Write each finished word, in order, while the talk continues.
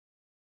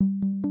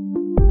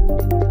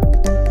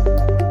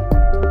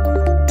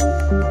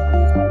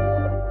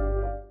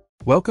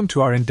Welcome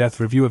to our in-depth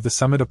review of the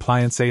Summit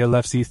Appliance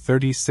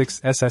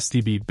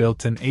ALFZ36SSTB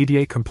built-in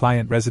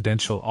ADA-compliant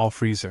residential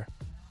all-freezer.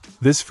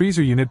 This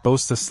freezer unit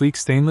boasts a sleek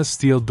stainless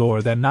steel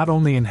door that not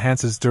only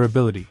enhances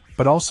durability,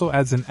 but also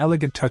adds an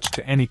elegant touch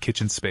to any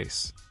kitchen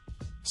space.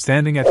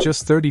 Standing at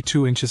just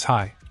 32 inches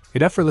high,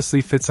 it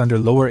effortlessly fits under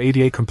lower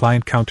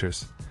ADA-compliant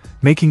counters,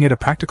 making it a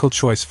practical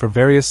choice for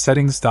various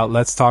settings.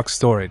 Let's talk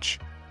storage.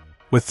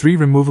 With 3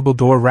 removable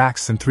door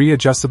racks and 3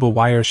 adjustable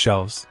wire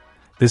shelves,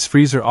 this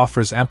freezer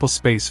offers ample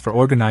space for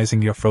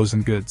organizing your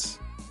frozen goods.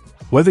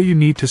 Whether you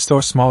need to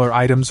store smaller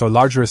items or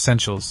larger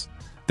essentials,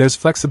 there's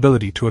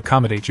flexibility to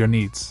accommodate your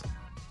needs.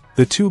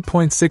 The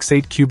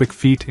 2.68 cubic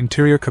feet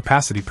interior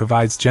capacity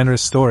provides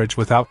generous storage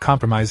without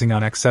compromising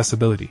on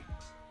accessibility.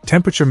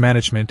 Temperature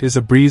management is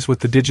a breeze with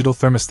the digital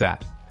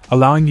thermostat,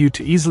 allowing you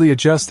to easily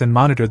adjust and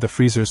monitor the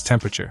freezer's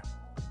temperature.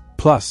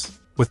 Plus,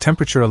 with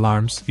temperature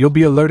alarms, you'll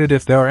be alerted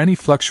if there are any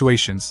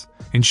fluctuations,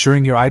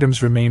 ensuring your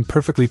items remain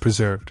perfectly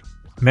preserved.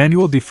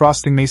 Manual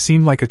defrosting may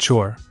seem like a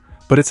chore,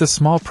 but it's a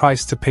small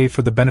price to pay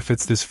for the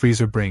benefits this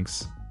freezer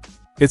brings.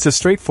 It's a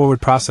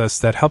straightforward process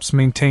that helps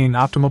maintain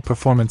optimal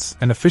performance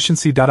and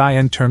efficiency.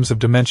 In terms of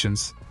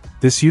dimensions,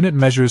 this unit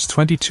measures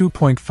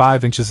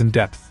 22.5 inches in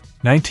depth,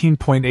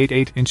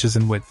 19.88 inches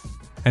in width,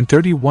 and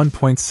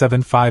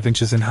 31.75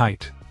 inches in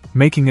height,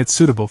 making it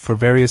suitable for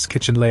various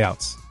kitchen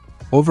layouts.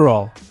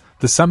 Overall,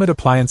 the Summit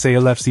Appliance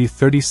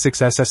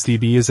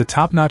ALFZ36SSTB is a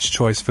top-notch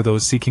choice for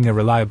those seeking a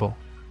reliable,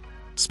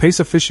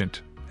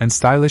 space-efficient, and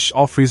stylish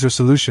all-freezer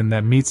solution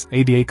that meets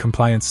ADA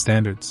compliance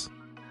standards.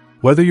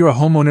 Whether you're a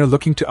homeowner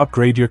looking to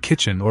upgrade your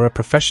kitchen or a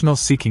professional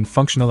seeking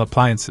functional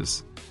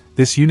appliances,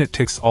 this unit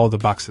ticks all the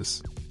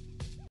boxes.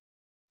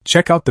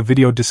 Check out the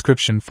video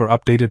description for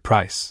updated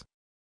price.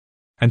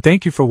 And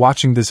thank you for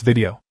watching this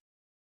video.